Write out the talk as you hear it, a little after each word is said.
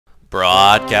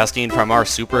Broadcasting from our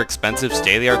super expensive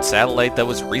state-of-the-art satellite that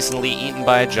was recently eaten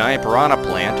by a giant piranha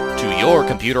plant to your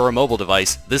computer or mobile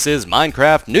device, this is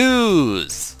Minecraft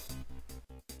News!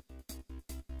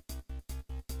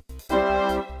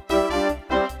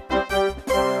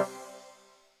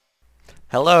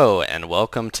 Hello, and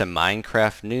welcome to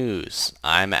Minecraft News.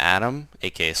 I'm Adam,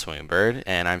 aka Swingbird,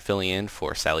 and I'm filling in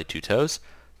for Sally Two Toes.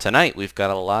 Tonight we've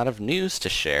got a lot of news to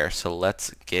share, so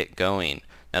let's get going.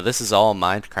 Now this is all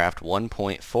Minecraft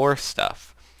 1.4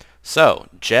 stuff. So,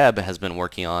 Jeb has been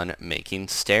working on making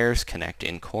stairs connect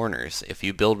in corners. If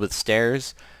you build with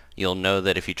stairs, you'll know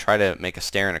that if you try to make a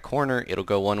stair in a corner, it'll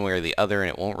go one way or the other and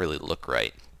it won't really look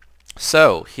right.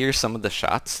 So, here's some of the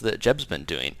shots that Jeb's been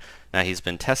doing. Now he's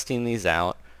been testing these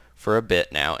out for a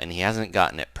bit now, and he hasn't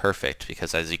gotten it perfect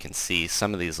because, as you can see,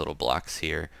 some of these little blocks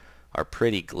here are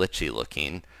pretty glitchy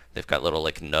looking. They've got little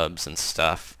like nubs and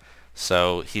stuff.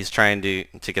 So he's trying to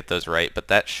get those right, but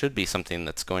that should be something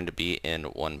that's going to be in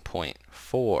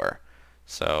 1.4.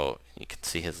 So you can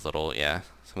see his little, yeah,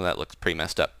 some of that looks pretty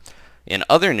messed up. In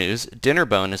other news,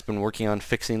 Dinnerbone has been working on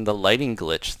fixing the lighting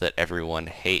glitch that everyone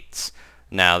hates.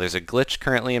 Now there's a glitch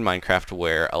currently in Minecraft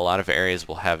where a lot of areas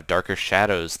will have darker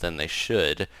shadows than they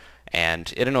should,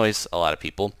 and it annoys a lot of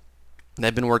people.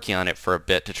 They've been working on it for a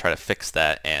bit to try to fix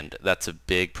that, and that's a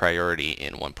big priority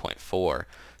in 1.4.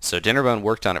 So Dinnerbone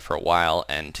worked on it for a while,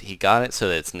 and he got it so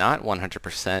that it's not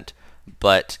 100%,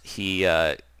 but he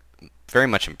very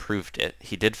much improved it.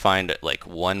 He did find like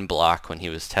one block when he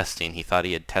was testing. He thought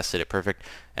he had tested it perfect,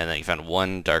 and then he found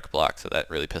one dark block, so that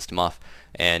really pissed him off.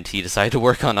 And he decided to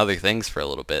work on other things for a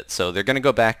little bit. So they're going to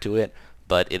go back to it,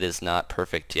 but it is not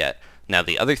perfect yet. Now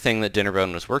the other thing that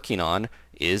Dinnerbone was working on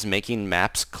is making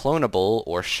maps clonable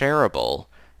or shareable,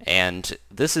 and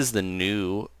this is the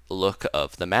new look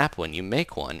of the map when you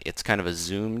make one. It's kind of a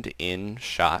zoomed in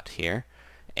shot here,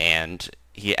 and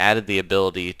he added the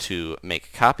ability to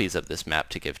make copies of this map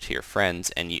to give to your friends,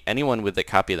 and anyone with a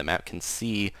copy of the map can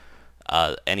see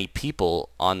any people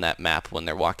on that map when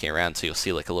they're walking around, so you'll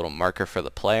see like a little marker for the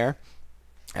player,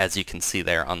 as you can see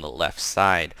there on the left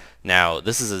side. Now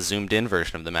this is a zoomed in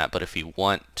version of the map, but if you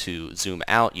want to zoom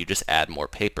out, you just add more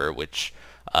paper, which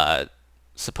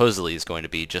supposedly is going to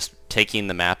be just taking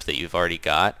the map that you've already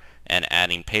got and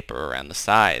adding paper around the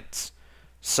sides.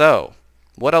 So,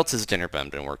 what else has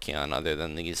Dinnerbone been working on other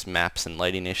than these maps and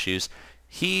lighting issues?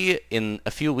 He, in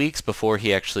a few weeks before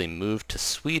he actually moved to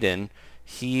Sweden,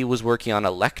 he was working on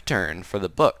a lectern for the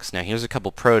books. Now here's a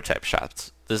couple prototype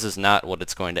shots. This is not what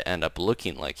it's going to end up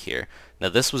looking like here. Now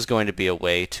this was going to be a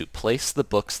way to place the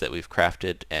books that we've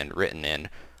crafted and written in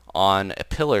on a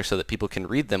pillar so that people can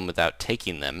read them without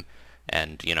taking them.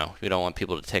 And, you know, we don't want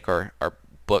people to take our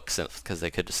books because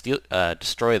they could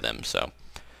destroy them. So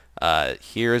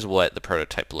here's what the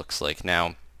prototype looks like.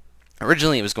 Now,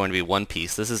 originally it was going to be one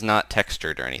piece. This is not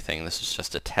textured or anything. This is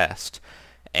just a test.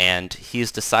 And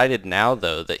he's decided now,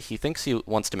 though, that he thinks he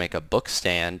wants to make a book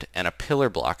stand and a pillar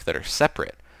block that are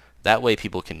separate. That way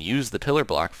people can use the pillar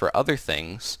block for other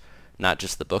things, not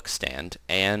just the book stand,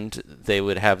 and they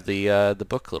would have the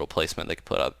book little placement they could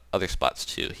put other spots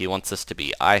too. He wants this to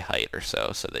be eye height or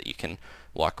so that you can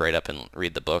walk right up and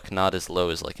read the book, not as low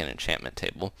as like an enchantment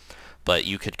table. But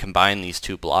you could combine these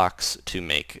two blocks to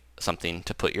make something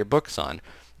to put your books on.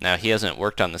 Now he hasn't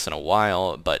worked on this in a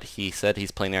while, but he said he's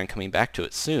planning on coming back to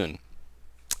it soon.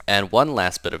 And one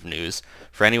last bit of news,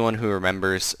 for anyone who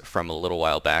remembers from a little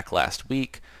while back last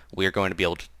week, we're going to be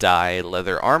able to dye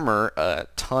leather armor a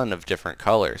ton of different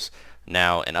colors.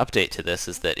 Now, an update to this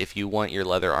is that if you want your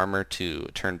leather armor to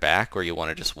turn back, or you want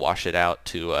to just wash it out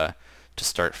to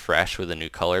start fresh with a new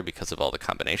color because of all the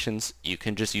combinations, you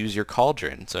can just use your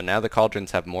cauldron. So now the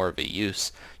cauldrons have more of a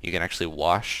use. You can actually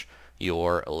wash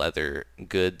your leather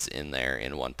goods in there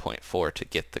in 1.4 to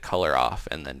get the color off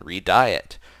and then re-dye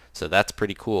it. So that's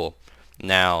pretty cool.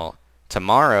 Now,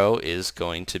 tomorrow is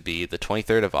going to be the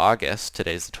 23rd of August,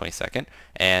 today's the 22nd,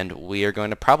 and we are going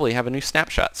to probably have a new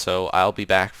snapshot, so I'll be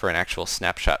back for an actual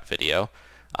snapshot video.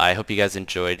 I hope you guys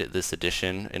enjoyed this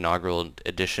inaugural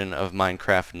edition of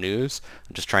Minecraft News.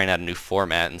 I'm just trying out a new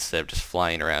format instead of just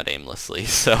flying around aimlessly.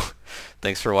 So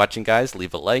thanks for watching, guys.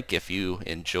 Leave a like if you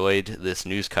enjoyed this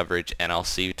news coverage, and I'll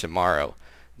see you tomorrow.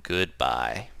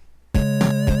 Goodbye.